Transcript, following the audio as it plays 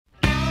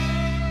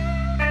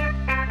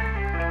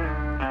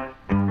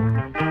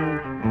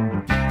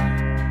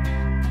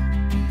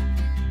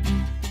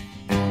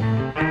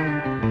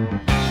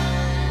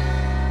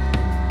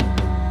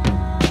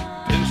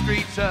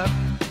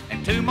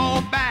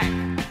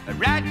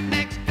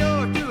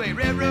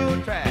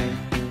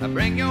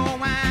Bring your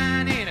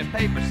wine in a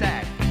paper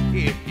sack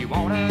if you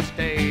want to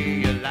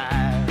stay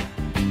alive.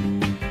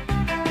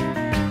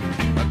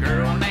 A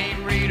girl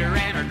named Rita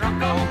and her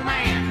drunk old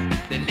man,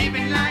 they're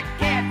living like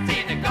cats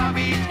in a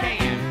garbage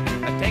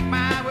can. Take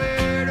my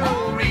word,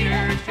 old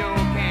Rita sure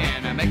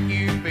can make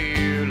you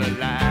feel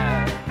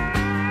alive.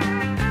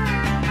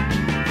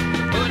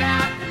 Put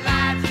out the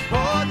lights and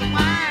pour the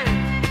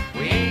wine.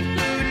 We ain't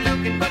good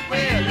looking, but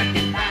we're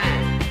looking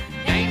fine.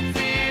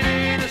 Dancing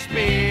and a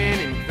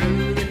spinning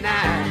through the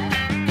night.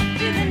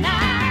 Through the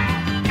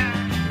night.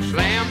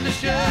 Slam the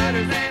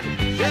shutters and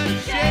shut the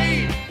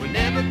shade. We'll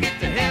never get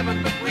to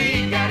heaven, but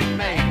we got it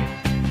made.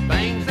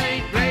 Things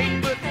ain't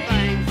great, but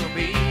things will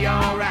be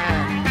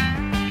alright.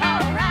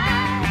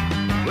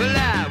 Well,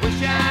 I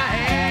wish I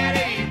had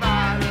a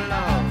bottle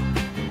of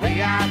the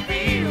way I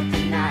feel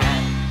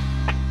tonight.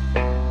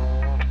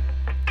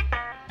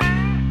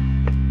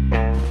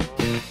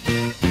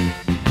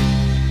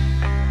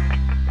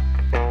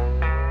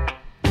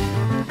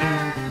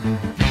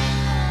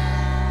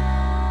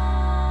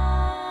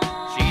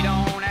 She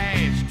don't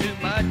ask too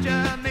much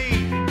of me,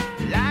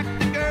 like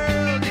the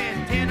girls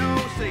in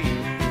Tennessee,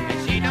 and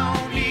she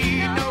don't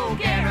need no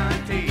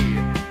guarantee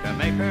to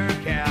make her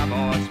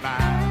cowboy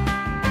smile.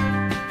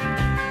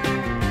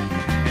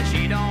 And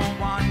she don't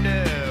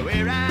wonder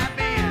where I've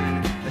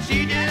been,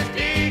 she just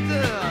digs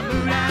the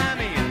mood I'm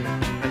in.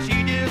 And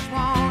she just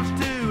wants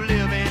to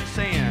live in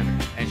sin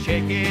and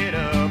shake it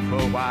up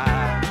a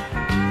while.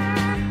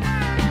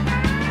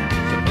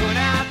 So put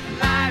out the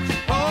lights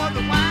and pour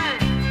the wine.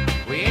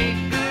 We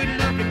ain't good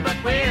looking, but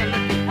we're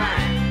looking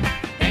fine.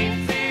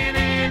 Dancing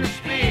and a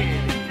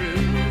spinning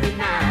through the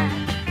night.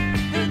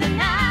 Through the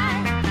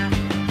night.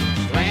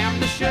 Slam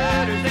the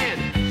shutters and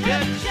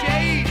shut the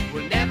shade.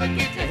 We'll never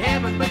get to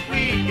heaven, but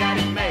we got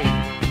it made.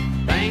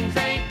 Things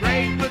ain't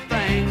great, but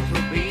things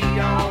will be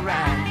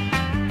alright.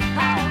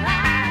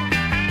 Alright.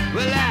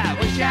 Well, I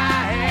wish I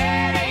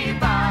had a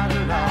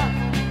bottle of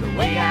the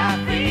way I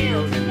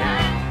feel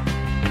tonight.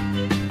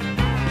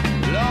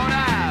 Lord,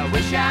 I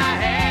wish I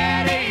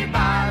had a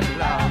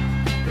bottle of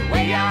the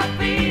way I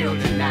feel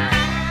tonight.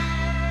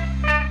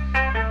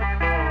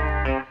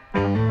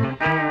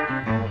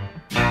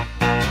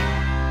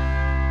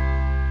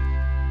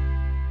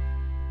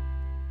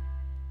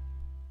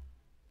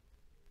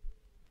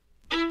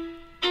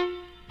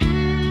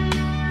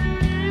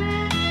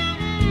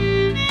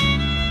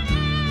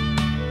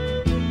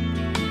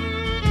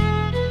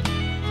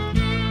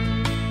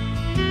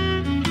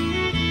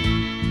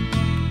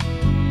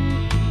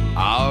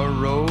 Our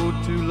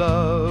road to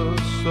love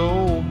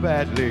so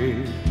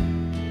badly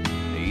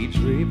needs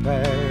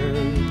repair.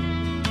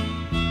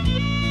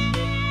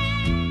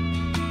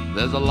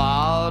 There's a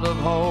lot of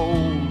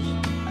holes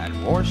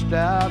and washed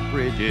out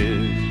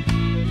bridges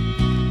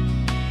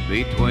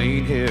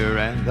between here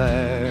and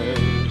there.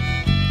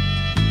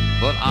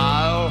 But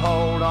I'll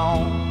hold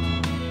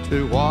on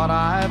to what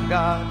I've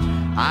got.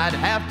 I'd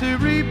have to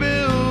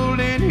rebuild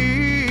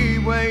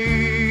anyway.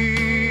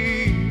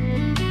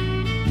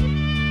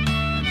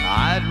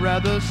 I'd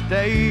rather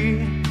stay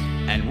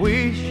and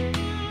wish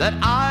that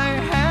I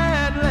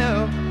had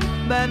left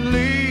than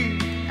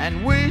leave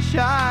and wish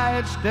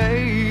I'd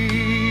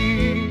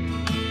stayed.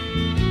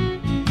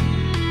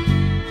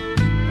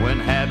 When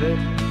habit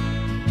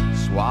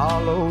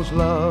swallows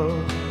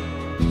love,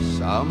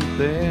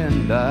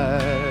 something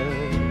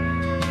dies.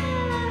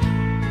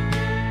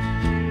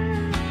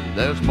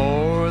 There's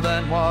more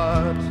than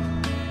what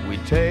we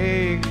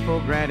take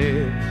for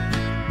granted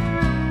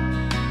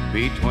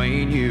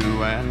between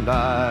you and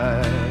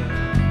I.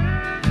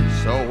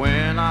 So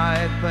when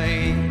I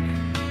think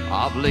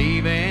of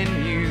leaving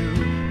you,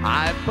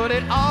 I put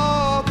it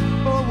off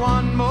for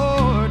one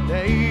more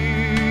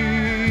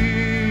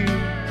day.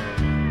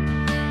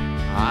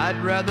 I'd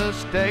rather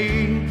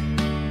stay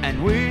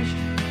and wish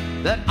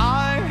that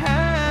I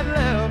had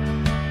left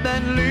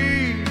than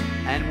leave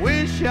and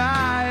wish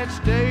I'd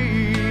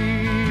stayed.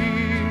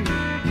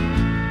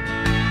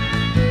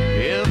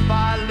 If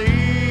I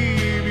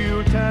leave,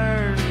 you'll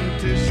turn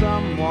to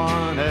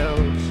someone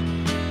else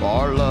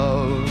for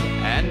love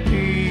and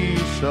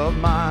peace of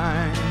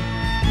mind.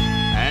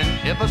 And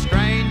if a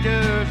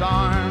stranger's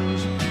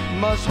arms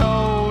must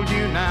hold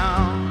you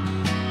now,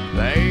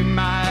 they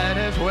might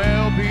as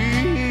well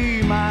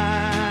be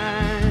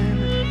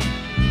mine.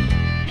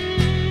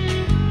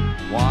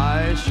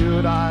 Why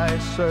should I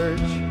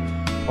search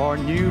for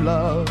new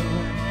love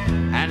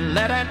and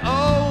let an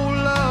old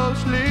love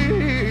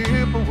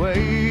slip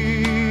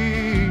away?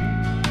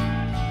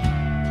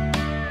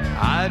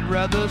 I'd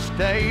rather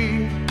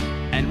stay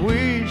and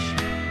wish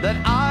that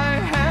I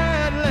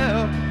had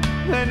left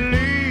than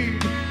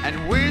leave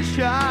and wish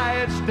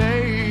I had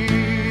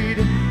stayed.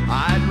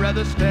 I'd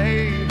rather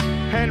stay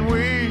and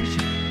wish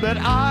that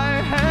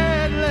I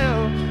had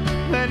left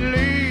than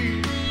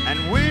leave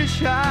and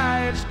wish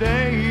I had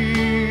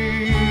stayed.